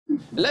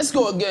Let's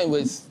go again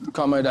with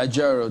Comrade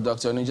Ajero,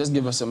 Dr. Oni. Just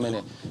give us a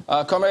minute.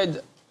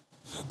 Comrade,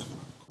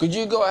 could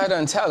you go ahead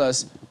and tell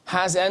us,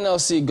 has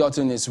NLC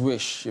gotten its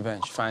wish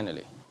eventually,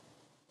 finally?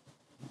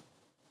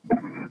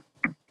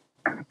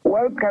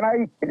 Well,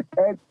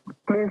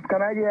 please,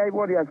 can I hear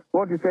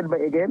what you said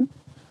again?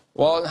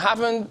 Well,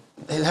 haven't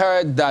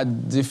heard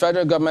that the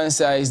federal government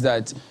says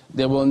that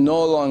they will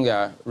no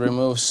longer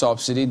remove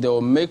subsidy. They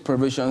will make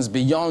provisions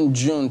beyond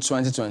June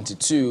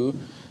 2022.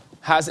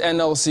 Has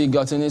NLC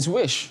gotten its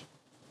wish?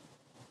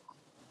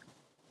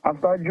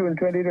 After June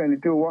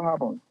 2022, what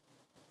happened?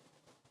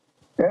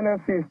 The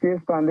NLC is still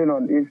standing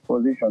on its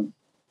position.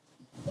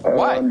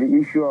 Why? On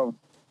the issue of...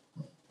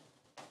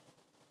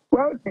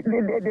 Well,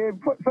 the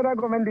federal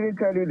government didn't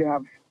tell you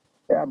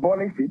they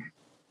abolished it.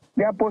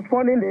 They are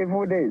postponing the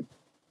evil days.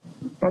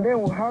 And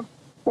then what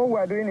we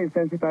are doing is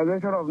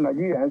sensitization of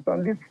Nigerians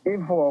on this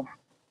issue of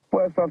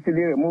fuel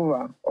subsidy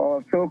removal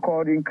or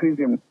so-called increase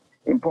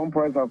in pump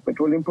price of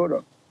petroleum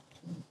products.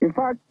 In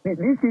fact,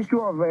 this issue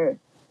of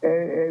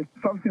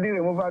subsidy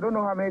removal, I don't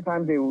know how many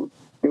times they will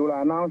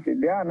announce it.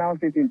 They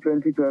announced it in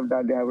 2012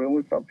 that they have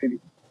removed subsidy.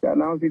 They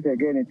announced it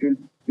again in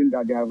 2015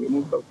 that they have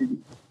removed subsidy.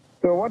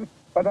 So what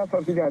other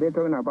subsidy are they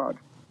talking about?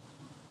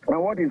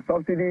 And what is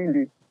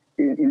subsidy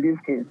in this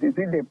case? Is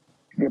it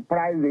the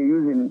price they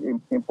use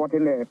in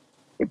importing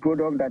a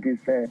product that is,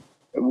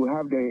 we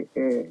have the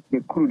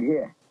crude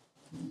here?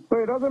 So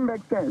it doesn't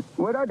make sense.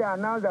 Whether they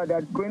announce that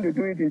they're going to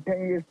do it in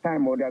 10 years'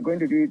 time or they're going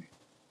to do it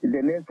in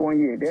the next 1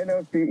 year, the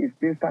NLC is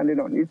still standing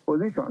on its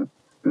position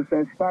to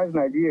sensitize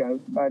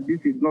Nigerians that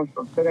this is not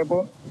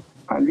sustainable,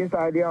 and this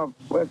idea of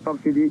fuel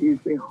subsidy is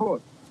a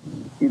hoax,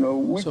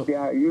 which they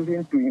are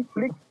using to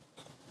inflict.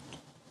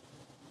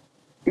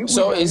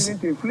 Using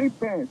to inflict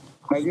pain,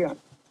 Nigerians.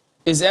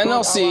 Is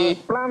NLC...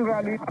 So plan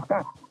rally...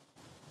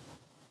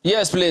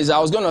 Yes, please. I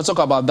was going to talk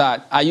about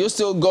that. Are you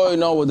still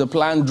going on with the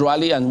planned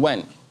rally, and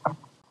when?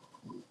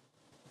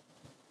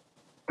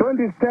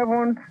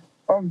 27th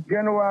of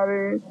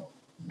January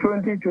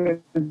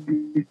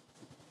 2022.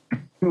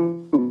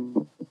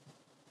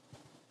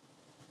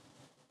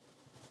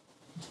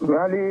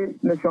 Rally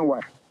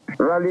nationwide.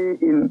 Rally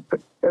in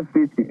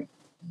FCT.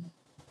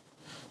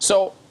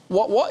 So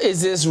what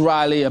is this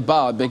rally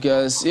about?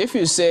 Because if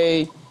you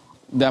say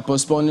they're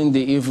postponing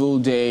the evil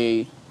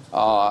day,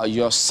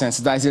 you're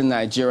sensitizing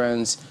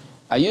Nigerians.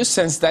 Are you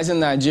sensitizing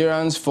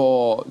Nigerians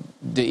for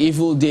the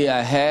evil day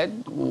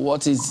ahead?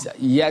 What is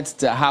yet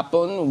to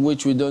happen,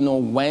 which we don't know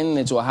when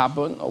it will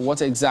happen? Or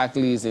what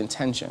exactly is the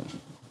intention?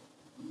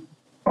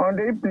 On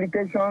the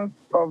implications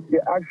of the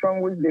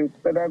action which the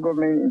federal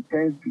government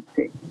intends to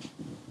take.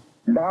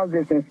 That's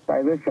the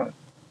sensitization.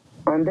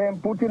 And then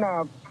putting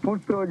our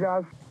foot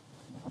soldiers,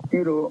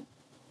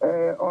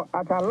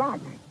 at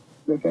alert.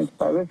 The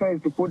sensitization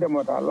is to put them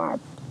at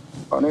alert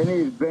on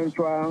any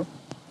eventual,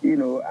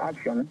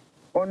 action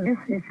on this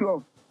issue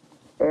of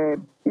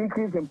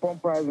increase in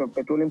pump price of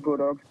petroleum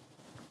products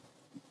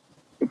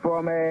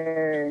from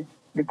the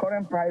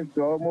current price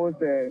to almost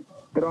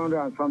 300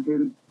 and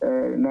something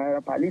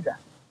naira per liter.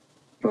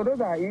 So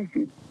those are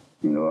issues.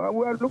 We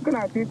are looking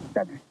at it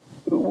that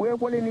we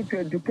actually need to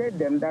educate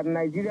them that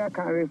Nigeria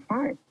can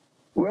refine.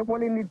 We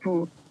actually need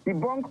to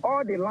debunk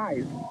all the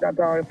lies that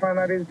our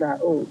refineries are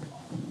old.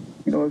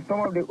 Some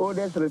of the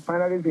oldest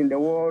refineries in the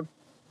world,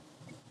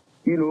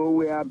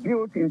 were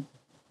built in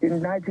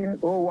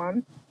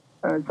 1901,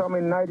 and some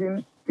in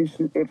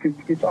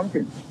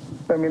 1950-something,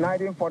 some in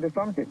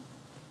 1940-something.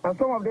 And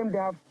some of them,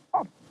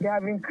 they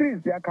have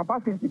increased their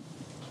capacity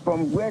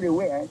from where they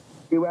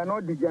were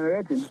not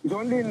degenerating. It's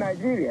only in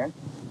Nigeria,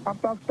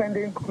 after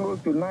spending close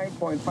to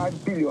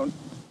 9.5 billion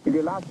in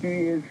the last few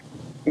years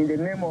in the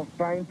name of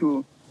trying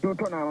to do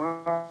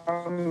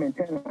turnaround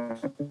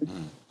maintenance,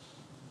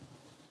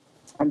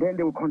 and then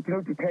they will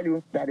continue to tell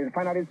you that the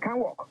refineries can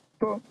work.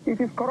 So it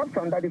is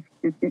corruption that is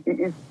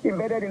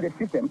embedded in the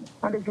system,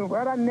 and they should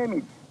rather name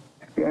it.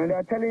 And they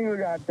are telling you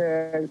that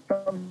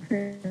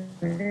subsidies,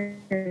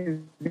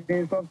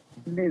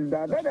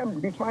 that let them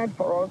define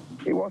for us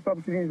what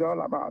subsidies is all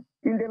about.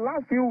 In the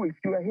last few weeks,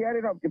 you are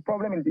hearing of the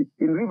problem in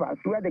Rivers,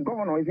 where the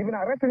governor is even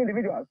arresting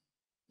individuals